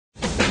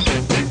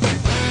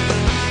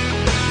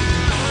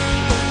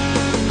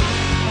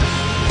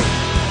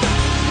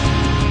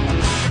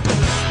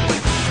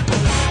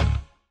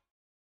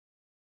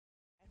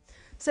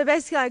So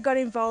basically I got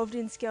involved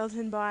in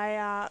skeleton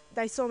by,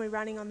 they saw me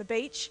running on the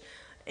beach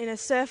in a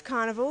surf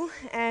carnival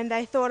and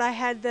they thought I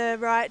had the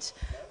right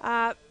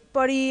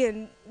body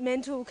and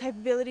mental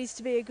capabilities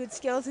to be a good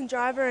skeleton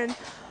driver, and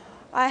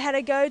I had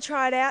a go,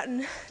 try it out,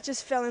 and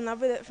just fell in love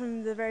with it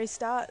from the very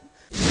start.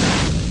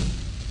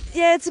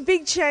 Yeah, it's a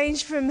big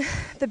change from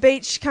the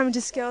beach coming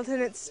to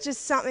skeleton. It's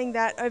just something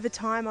that over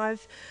time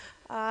I've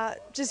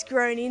just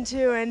grown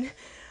into, and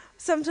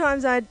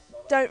sometimes I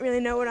don't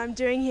really know what I'm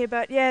doing here,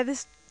 but yeah,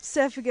 this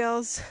surfer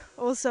girl's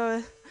also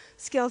a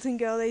skeleton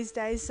girl these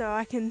days, so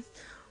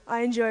I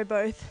enjoy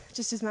both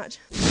just as much.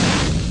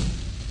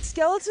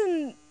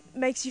 Skeleton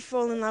makes you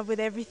fall in love with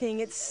everything.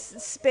 It's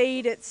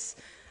speed, it's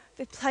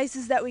the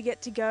places that we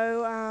get to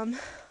go.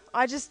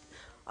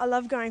 I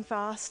love going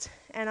fast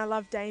and I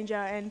love danger,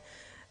 and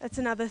that's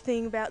another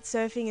thing about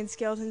surfing and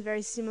skeleton,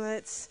 very similar.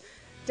 It's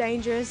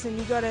dangerous and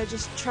you've got to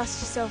just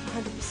trust yourself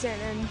 100%,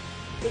 and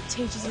it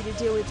teaches you to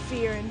deal with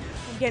fear, and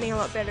I'm getting a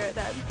lot better at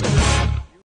that.